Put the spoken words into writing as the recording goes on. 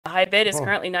high bid is Oh,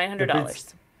 currently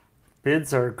 $900.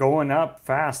 Bids are going up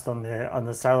fast on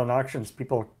the silent auctions.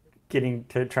 People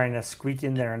trying to squeak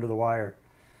in there under the wire.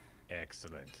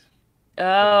 Excellent.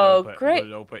 Oh, great.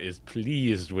 Belopa is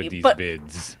pleased with these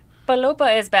bids.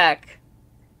 Belopa is back.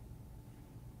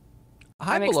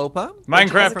 Hi, Belopa.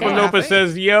 Minecraft Belopa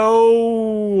says,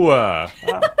 yo!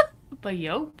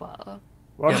 Belopa.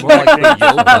 Yeah, more like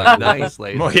Belopa. Nice,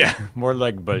 lady. More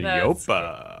like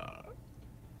Belopa.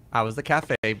 How was the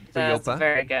cafe, That's Belopa?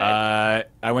 very good.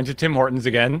 I went to Tim Hortons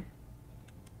again.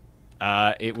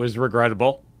 It was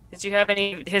regrettable. Did you have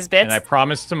any his bits? And I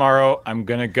promise tomorrow I'm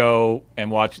gonna go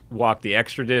and walk the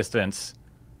extra distance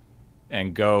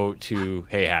and go to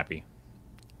Hey Happy.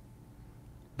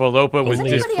 Belopa was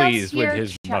displeased with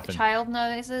his muffin. Child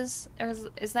noises, or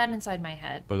is that inside my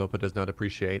head? Belopa does not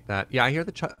appreciate that. Yeah, I hear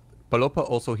the Belopa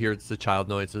also hears the child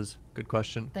noises. Good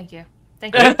question. Thank you.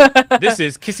 Thank you. This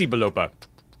is Kissy Belopa.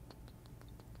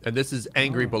 And this is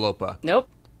Angry Belopa. Nope.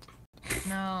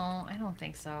 No, I don't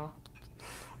think so.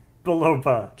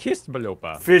 Belopa. Kissed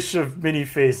Belopa. Fish of many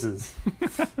faces.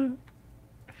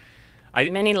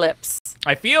 Many lips.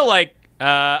 I feel like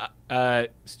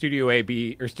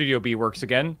Studio B works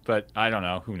again, but I don't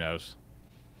know. Who knows?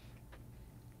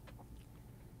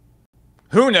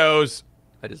 Who knows?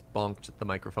 I just bonked the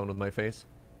microphone with my face.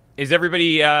 Is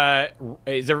everybody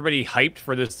hyped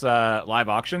for this live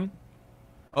auction?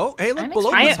 Oh, hey, look,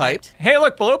 Belopa's hyped. Hey,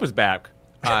 look, Belopa's back.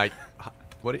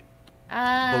 What?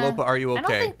 Belopa, are you okay? I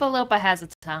don't think Belopa has a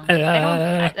tongue.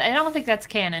 I don't think that's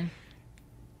canon.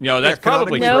 No, that's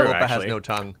probably true, Belopa actually. has no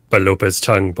tongue. Belopa's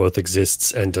tongue both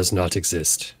exists and does not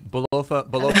exist.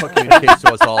 Belopa communicates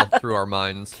to us all through our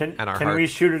minds and our hearts. Can we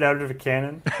shoot it out of a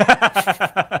cannon?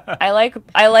 I like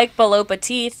Belopa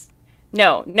teeth.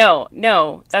 No,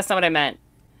 that's not what I meant.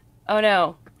 Oh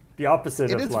no. The opposite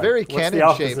It of is life. very What's the cannon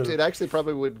opposite shaped. of- It actually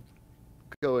probably would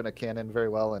go in a cannon very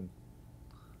well, and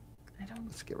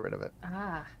let's get rid of it.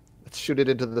 Ah. Let's shoot it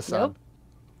into the sun. Nope.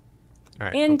 All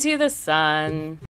right. Into the sun.